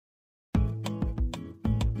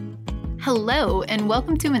Hello, and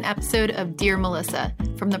welcome to an episode of Dear Melissa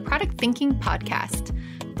from the Product Thinking Podcast.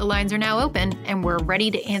 The lines are now open, and we're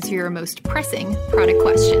ready to answer your most pressing product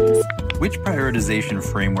questions. Which prioritization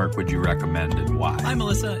framework would you recommend and why? Hi,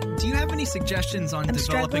 Melissa. Do you have any suggestions on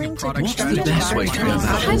developing a product What's the strategy? best way to go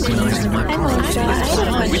about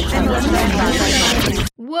it?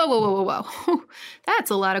 Whoa.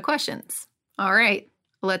 That's a lot of questions. All right,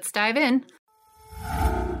 let's dive in.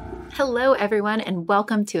 Hello, everyone, and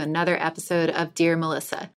welcome to another episode of Dear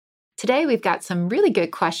Melissa. Today, we've got some really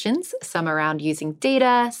good questions, some around using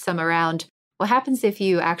data, some around what happens if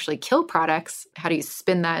you actually kill products, how do you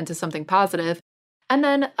spin that into something positive, and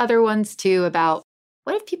then other ones too about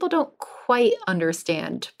what if people don't quite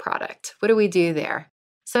understand product? What do we do there?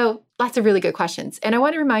 So lots of really good questions. And I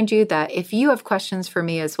want to remind you that if you have questions for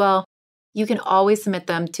me as well, you can always submit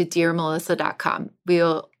them to dearmelissa.com.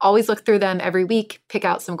 We'll always look through them every week, pick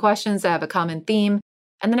out some questions that have a common theme,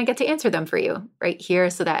 and then I get to answer them for you right here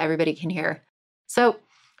so that everybody can hear. So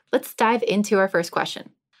let's dive into our first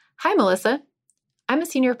question. Hi, Melissa. I'm a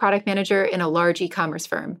senior product manager in a large e-commerce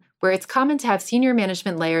firm where it's common to have senior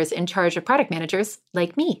management layers in charge of product managers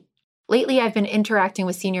like me. Lately, I've been interacting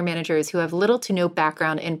with senior managers who have little to no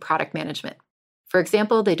background in product management. For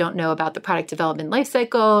example, they don't know about the product development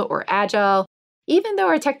lifecycle or agile, even though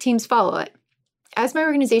our tech teams follow it. As my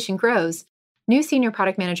organization grows, new senior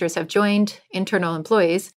product managers have joined internal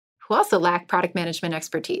employees who also lack product management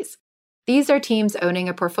expertise. These are teams owning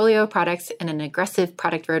a portfolio of products and an aggressive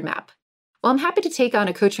product roadmap. While I'm happy to take on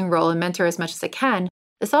a coaching role and mentor as much as I can,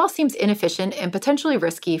 this all seems inefficient and potentially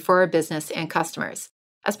risky for our business and customers,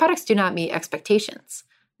 as products do not meet expectations.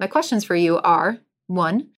 My questions for you are,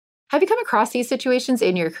 1, have you come across these situations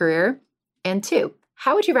in your career? And 2,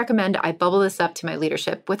 how would you recommend I bubble this up to my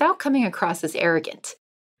leadership without coming across as arrogant?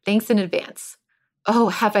 Thanks in advance. Oh,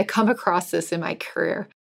 have I come across this in my career?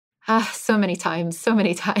 So many times.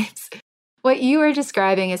 What you are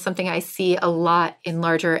describing is something I see a lot in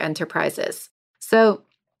larger enterprises. So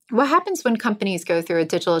what happens when companies go through a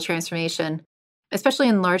digital transformation, especially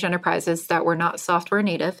in large enterprises that were not software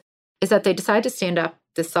native, is that they decide to stand up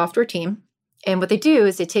this software team. And what they do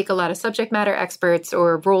is they take a lot of subject matter experts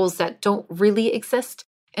or roles that don't really exist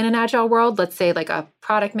in an agile world, let's say like a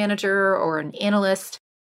product manager or an analyst,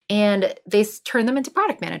 and they turn them into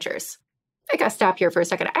product managers. I got to stop here for a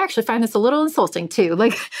second. I actually find this a little insulting too.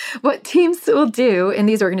 Like what teams will do in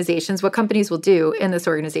these organizations, what companies will do in this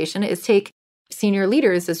organization is take senior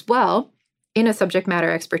leaders as well in a subject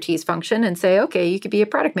matter expertise function and say, okay, you could be a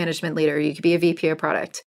product management leader. You could be a VP of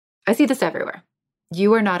product. I see this everywhere.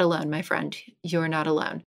 You are not alone, my friend. You are not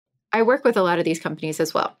alone. I work with a lot of these companies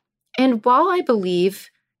as well. And while I believe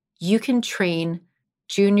you can train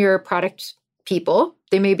junior product people,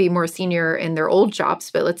 they may be more senior in their old jobs,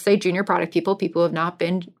 but let's say junior product people who have not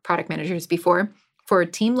been product managers before, for a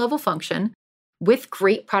team level function with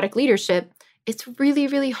great product leadership, it's really,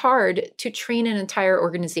 really hard to train an entire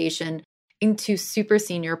organization into super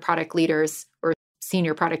senior product leaders or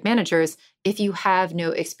senior product managers if you have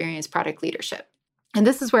no experienced product leadership. And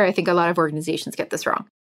this is where I think a lot of organizations get this wrong.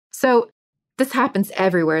 So this happens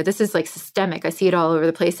everywhere. This is like systemic. I see it all over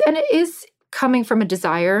the place. And it is coming from a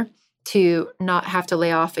desire to not have to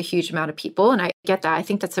lay off a huge amount of people. And I get that. I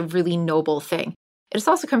think that's a really noble thing. It's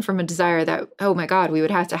also come from a desire that, oh my God, we would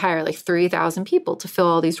have to hire like 3,000 people to fill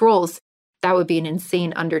all these roles. That would be an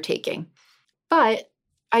insane undertaking. But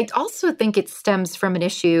I also think it stems from an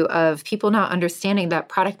issue of people not understanding that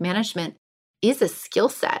product management is a skill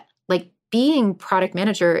set. Like being product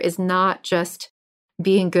manager is not just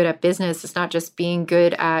being good at business. It's not just being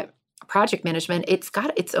good at project management. It's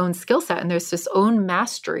got its own skill set and there's this own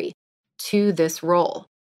mastery to this role.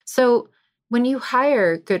 So when you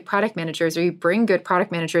hire good product managers or you bring good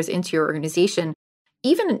product managers into your organization,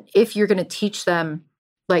 even if you're going to teach them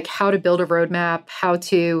like how to build a roadmap, how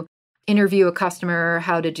to interview a customer,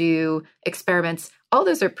 how to do experiments, all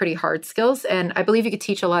those are pretty hard skills. And I believe you could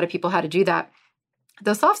teach a lot of people how to do that.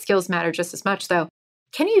 Those soft skills matter just as much, though.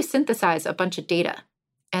 Can you synthesize a bunch of data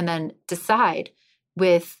and then decide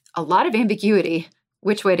with a lot of ambiguity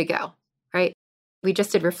which way to go, right? We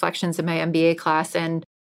just did reflections in my MBA class, and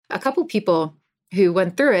a couple people who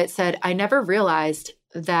went through it said, I never realized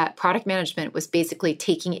that product management was basically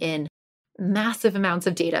taking in massive amounts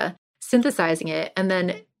of data, synthesizing it, and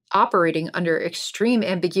then operating under extreme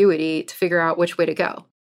ambiguity to figure out which way to go.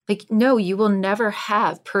 Like, no, you will never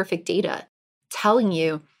have perfect data telling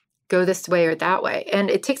you go this way or that way. And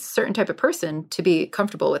it takes a certain type of person to be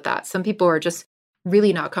comfortable with that. Some people are just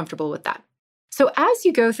really not comfortable with that. So as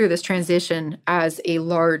you go through this transition as a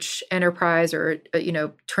large enterprise or,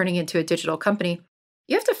 turning into a digital company,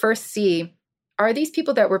 you have to first see, are these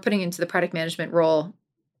people that we're putting into the product management role,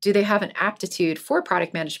 do they have an aptitude for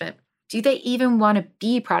product management? Do they even want to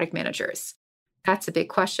be product managers? That's a big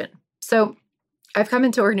question. So I've come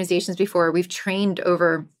into organizations before. We've trained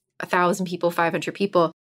over 1,000 people, 500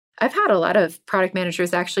 people. I've had a lot of product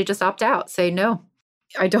managers actually just opt out, say, no,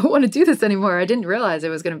 I don't want to do this anymore. I didn't realize it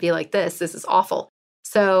was going to be like this. This is awful.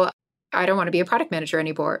 So I don't want to be a product manager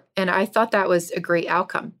anymore. And I thought that was a great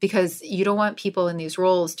outcome because you don't want people in these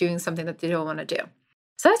roles doing something that they don't want to do.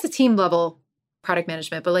 So that's a team level product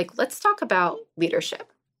management. But let's talk about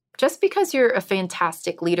leadership. Just because you're a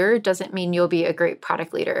fantastic leader doesn't mean you'll be a great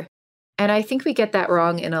product leader. And I think we get that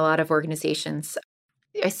wrong in a lot of organizations.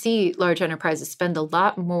 I see large enterprises spend a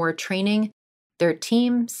lot more training their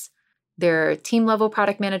teams, their team level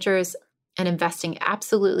product managers, and investing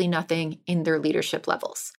absolutely nothing in their leadership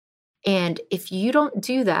levels. And if you don't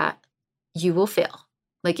do that, you will fail.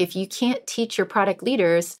 If you can't teach your product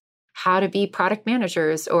leaders how to be product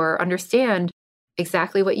managers or understand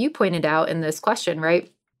exactly what you pointed out in this question,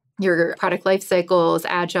 right? Your product life cycles,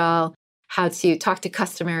 agile, how to talk to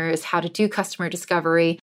customers, how to do customer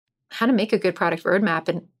discovery, how to make a good product roadmap,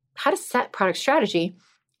 and how to set product strategy,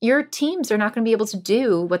 your teams are not going to be able to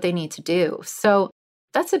do what they need to do. So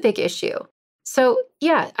that's a big issue. So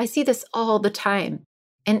yeah, I see this all the time.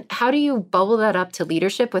 And how do you bubble that up to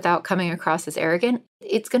leadership without coming across as arrogant?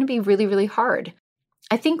 It's going to be really, really hard.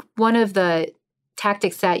 I think one of the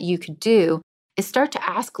tactics that you could do is start to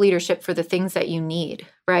ask leadership for the things that you need,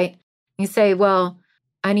 right? You say, well,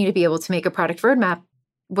 I need to be able to make a product roadmap.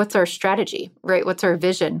 What's our strategy, right? What's our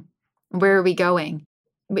vision? Where are we going?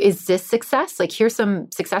 Is this success? Here's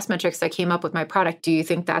some success metrics I came up with my product. Do you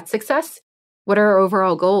think that's success? What are our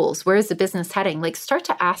overall goals? Where is the business heading? Start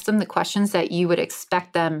to ask them the questions that you would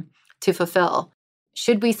expect them to fulfill.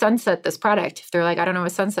 Should we sunset this product? If they're like, I don't know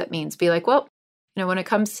what sunset means, be like, well, when it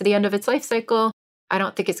comes to the end of its life cycle, I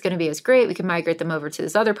don't think it's going to be as great. We can migrate them over to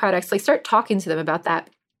these other products. Start talking to them about that.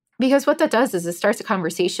 Because what that does is it starts a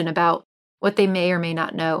conversation about what they may or may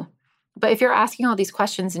not know. But if you're asking all these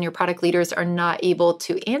questions and your product leaders are not able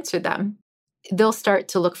to answer them, they'll start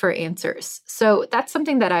to look for answers. So that's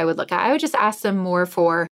something that I would look at. I would just ask them more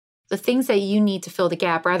for the things that you need to fill the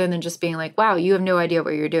gap rather than just being like, wow, you have no idea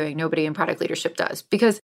what you're doing. Nobody in product leadership does.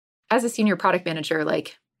 Because as a senior product manager,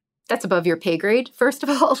 that's above your pay grade, first of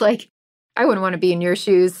all. I wouldn't want to be in your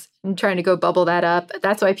shoes and trying to go bubble that up.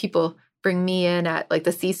 That's why people bring me in at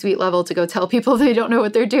the C-suite level to go tell people they don't know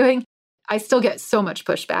what they're doing. I still get so much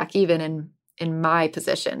pushback even in my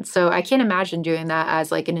position. So I can't imagine doing that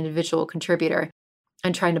as an individual contributor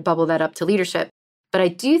and trying to bubble that up to leadership. But I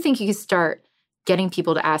do think you can start getting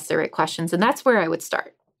people to ask the right questions. And that's where I would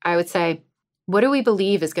start. I would say, what do we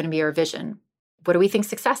believe is going to be our vision? What do we think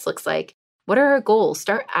success looks like? What are our goals?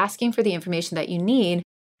 Start asking for the information that you need.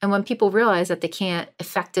 And when people realize that they can't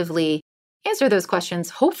effectively answer those questions,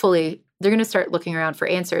 hopefully they're going to start looking around for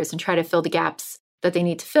answers and try to fill the gaps that they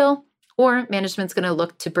need to fill. Or management's going to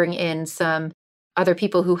look to bring in some other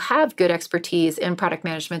people who have good expertise in product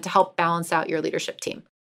management to help balance out your leadership team.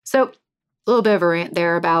 So a little bit of a rant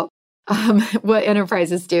there about what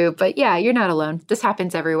enterprises do. But yeah, you're not alone. This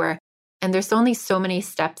happens everywhere. And there's only so many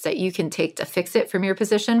steps that you can take to fix it from your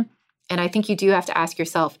position. And I think you do have to ask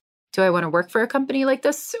yourself, do I want to work for a company like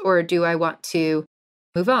this, or do I want to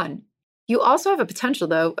move on? You also have a potential,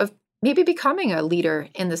 though, of maybe becoming a leader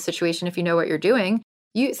in this situation if you know what you're doing.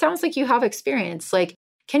 It sounds like you have experience.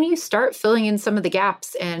 Can you start filling in some of the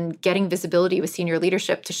gaps and getting visibility with senior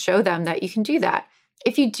leadership to show them that you can do that?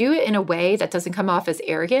 If you do it in a way that doesn't come off as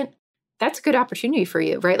arrogant, that's a good opportunity for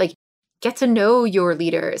you, right? Get to know your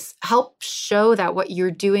leaders. Help show that what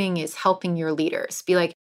you're doing is helping your leaders. Be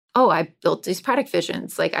like, oh, I built these product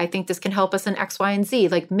visions. I think this can help us in X, Y, and Z.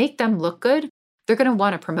 Make them look good. They're going to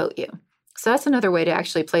want to promote you. So that's another way to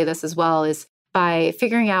actually play this as well, is by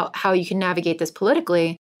figuring out how you can navigate this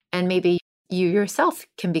politically, and maybe you yourself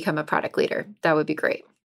can become a product leader. That would be great.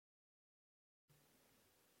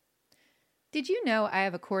 Did you know I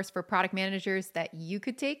have a course for product managers that you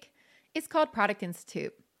could take? It's called Product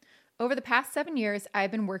Institute. Over the past 7 years,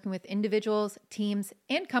 I've been working with individuals, teams,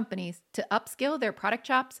 and companies to upskill their product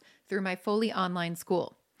chops through my fully online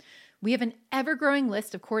school. We have an ever-growing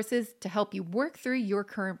list of courses to help you work through your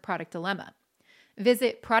current product dilemma.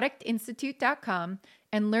 Visit productinstitute.com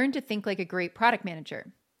and learn to think like a great product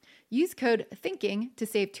manager. Use code THINKING to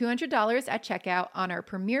save $200 at checkout on our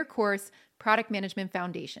premier course, Product Management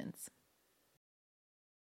Foundations.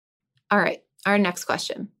 All right, our next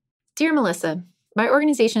question. Dear Melissa, my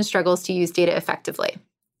organization struggles to use data effectively.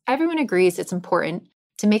 Everyone agrees it's important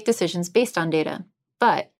to make decisions based on data,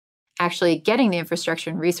 but actually getting the infrastructure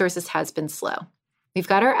and resources has been slow. We've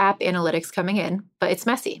got our app analytics coming in, but it's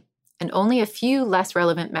messy, and only a few less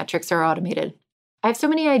relevant metrics are automated. I have so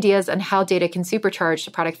many ideas on how data can supercharge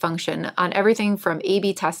the product function on everything from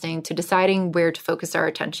A/B testing to deciding where to focus our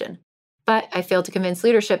attention. But I failed to convince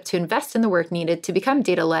leadership to invest in the work needed to become a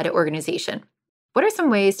data-led organization. What are some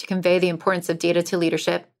ways to convey the importance of data to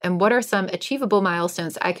leadership, and what are some achievable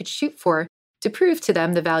milestones I could shoot for to prove to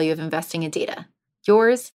them the value of investing in data?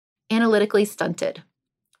 Yours, Analytically Stunted.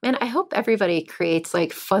 Man, I hope everybody creates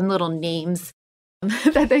like fun little names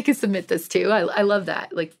that they can submit this to. I love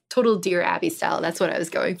that. Like total Dear Abby style. That's what I was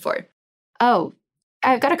going for. Oh,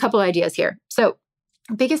 I've got a couple ideas here. So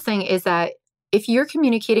biggest thing is that if you're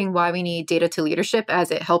communicating why we need data to leadership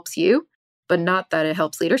as it helps you, but not that it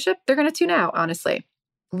helps leadership, they're going to tune out, honestly.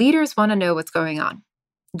 Leaders want to know what's going on.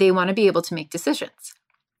 They want to be able to make decisions.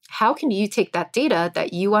 How can you take that data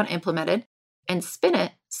that you want implemented and spin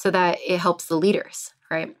it so that it helps the leaders,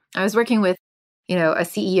 right? I was working with, a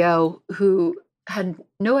CEO who had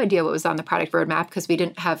no idea what was on the product roadmap because we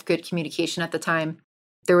didn't have good communication at the time.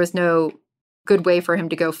 There was no good way for him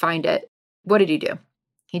to go find it. What did he do?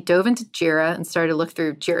 He dove into Jira and started to look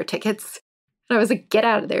through Jira tickets. And I was like, get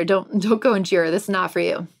out of there. Don't go in Jira. This is not for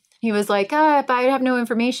you. He was like, but I have no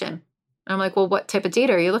information. And I'm like, well, what type of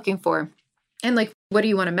data are you looking for? And like, what do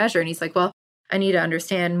you want to measure? And he's like, well, I need to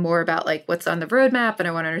understand more about like what's on the roadmap. And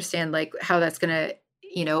I want to understand like how that's going to,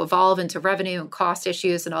 evolve into revenue and cost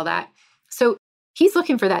issues and all that. So he's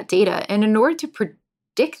looking for that data. And in order to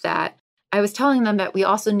predict that, I was telling them that we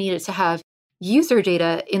also needed to have user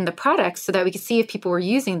data in the products so that we could see if people were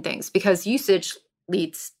using things, because usage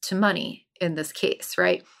leads to money in this case,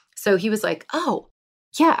 right? So he was like, oh,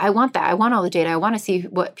 yeah, I want that. I want all the data. I want to see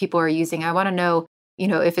what people are using. I want to know,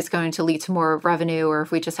 if it's going to lead to more revenue or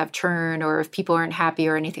if we just have churn or if people aren't happy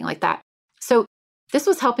or anything like that. So this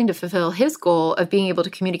was helping to fulfill his goal of being able to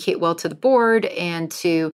communicate well to the board and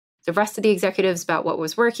to the rest of the executives about what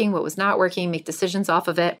was working, what was not working, make decisions off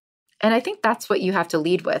of it. And I think that's what you have to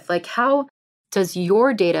lead with. Like, how does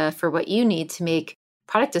your data for what you need to make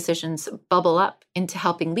product decisions bubble up into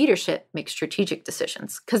helping leadership make strategic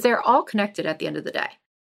decisions? Because they're all connected at the end of the day,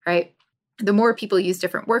 right? The more people use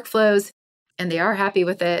different workflows and they are happy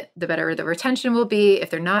with it, the better the retention will be. If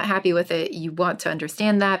they're not happy with it, you want to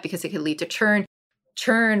understand that because it could lead to churn,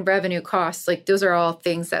 revenue, costs. Like those are all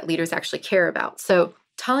things that leaders actually care about. So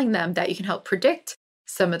telling them that you can help predict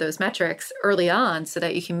some of those metrics early on so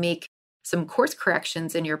that you can make some course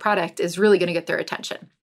corrections in your product is really going to get their attention.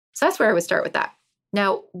 So that's where I would start with that.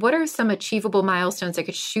 Now, what are some achievable milestones I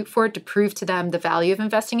could shoot for to prove to them the value of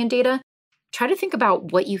investing in data? Try to think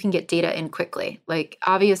about what you can get data in quickly. Like,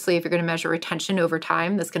 obviously, if you're going to measure retention over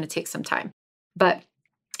time, that's going to take some time. But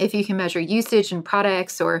if you can measure usage in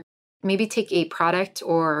products, or maybe take a product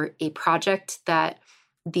or a project that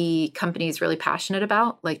the company is really passionate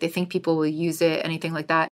about, like they think people will use it, anything like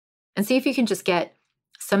that, and see if you can just get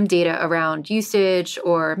some data around usage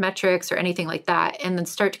or metrics or anything like that, and then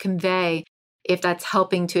start to convey if that's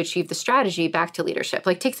helping to achieve the strategy back to leadership.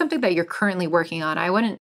 Like, take something that you're currently working on. I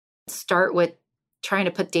wouldn't start with trying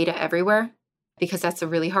to put data everywhere because that's a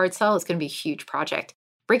really hard sell. It's going to be a huge project.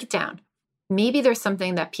 Break it down. Maybe there's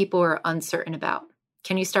something that people are uncertain about.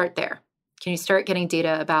 Can you start there? Can you start getting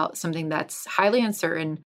data about something that's highly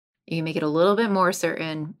uncertain? You can make it a little bit more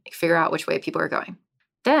certain, figure out which way people are going.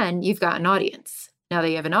 Then you've got an audience. Now that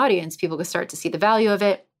you have an audience, people can start to see the value of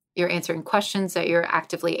it. You're answering questions that you're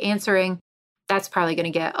actively answering. That's probably going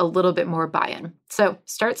to get a little bit more buy-in. So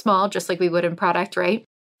start small, just like we would in product, right?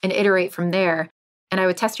 And iterate from there. And I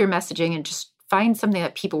would test your messaging and just find something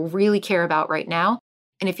that people really care about right now.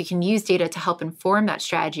 And if you can use data to help inform that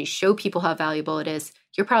strategy, show people how valuable it is,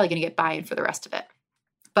 you're probably going to get buy-in for the rest of it.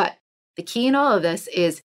 But the key in all of this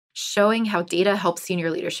is showing how data helps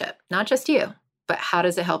senior leadership, not just you, but how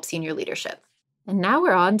does it help senior leadership? And now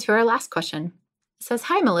we're on to our last question. It says,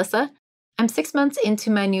 hi, Melissa. I'm 6 months into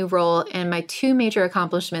my new role, and my 2 major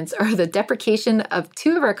accomplishments are the deprecation of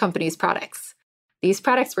 2 of our company's products. These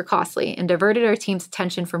products were costly and diverted our team's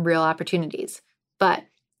attention from real opportunities. But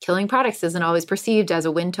killing products isn't always perceived as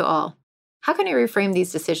a win to all. How can I reframe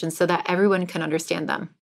these decisions so that everyone can understand them?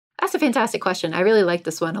 That's a fantastic question. I really like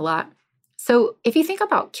this one a lot. So if you think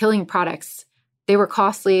about killing products, they were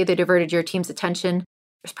costly, they diverted your team's attention.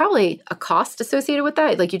 There's probably a cost associated with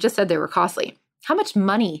that. Like you just said, they were costly. How much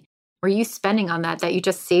money were you spending on that you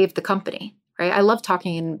just saved the company, right? I love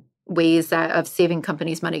talking in ways of saving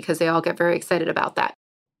companies money because they all get very excited about that.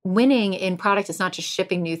 Winning in product is not just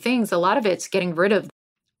shipping new things. A lot of it's getting rid of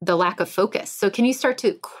the lack of focus. So can you start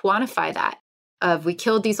to quantify that? We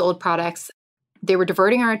killed these old products. They were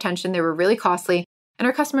diverting our attention. They were really costly and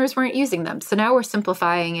our customers weren't using them. So now we're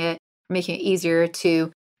simplifying it, We're making it easier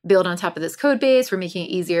to build on top of this code base. We're making it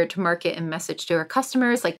easier to market and message to our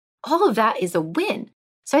customers. Like all of that is a win.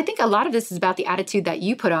 So I think a lot of this is about the attitude that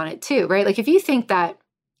you put on it too, right? Like if you think that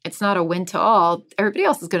it's not a win to all, everybody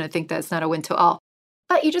else is going to think that it's not a win to all.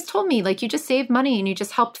 But you just told me, like you just saved money and you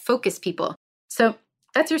just helped focus people. So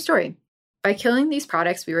that's your story. By killing these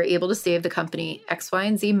products, we were able to save the company X, Y,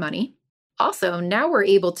 and Z money. Also, now we're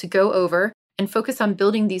able to go over and focus on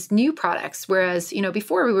building these new products. Whereas,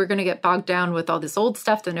 before we were going to get bogged down with all this old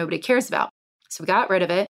stuff that nobody cares about. So we got rid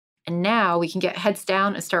of it. And now we can get heads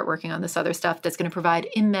down and start working on this other stuff that's going to provide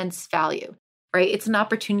immense value, right? It's an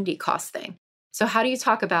opportunity cost thing. So how do you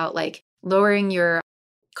talk about like lowering your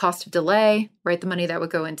cost of delay, right? The money that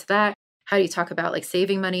would go into that. How do you talk about like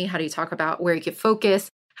saving money? How do you talk about where you can focus?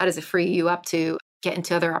 How does it free you up to get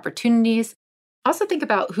into other opportunities? Also think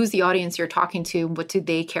about who's the audience you're talking to. What do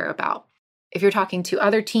they care about? If you're talking to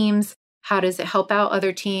other teams, how does it help out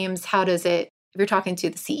other teams? If you're talking to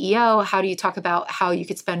the CEO, how do you talk about how you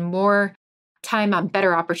could spend more time on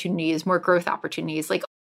better opportunities, more growth opportunities? Like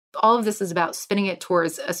all of this is about spinning it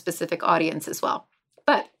towards a specific audience as well.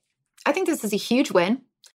 But I think this is a huge win.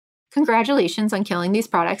 Congratulations on killing these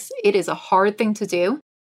products. It is a hard thing to do.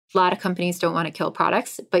 A lot of companies don't want to kill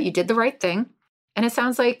products, but you did the right thing. And it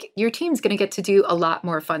sounds like your team's going to get to do a lot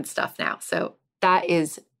more fun stuff now. So that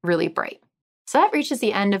is really bright. So that reaches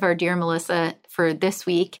the end of our Dear Melissa for this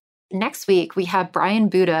week. Next week, we have Brian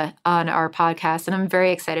Buddha on our podcast, and I'm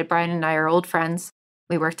very excited. Brian and I are old friends.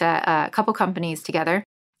 We worked at a couple companies together,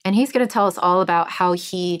 and he's going to tell us all about how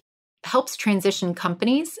he helps transition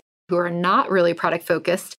companies who are not really product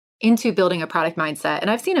focused into building a product mindset. And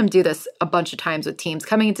I've seen him do this a bunch of times with teams,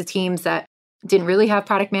 coming into teams that didn't really have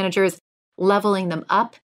product managers, leveling them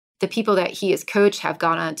up. The people that he has coached have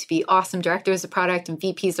gone on to be awesome directors of product and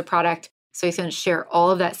VPs of product. So he's going to share all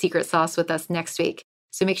of that secret sauce with us next week.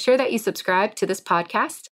 So make sure that you subscribe to this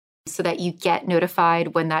podcast so that you get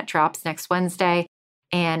notified when that drops next Wednesday.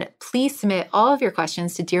 And please submit all of your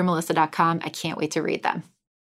questions to dearmelissa.com. I can't wait to read them.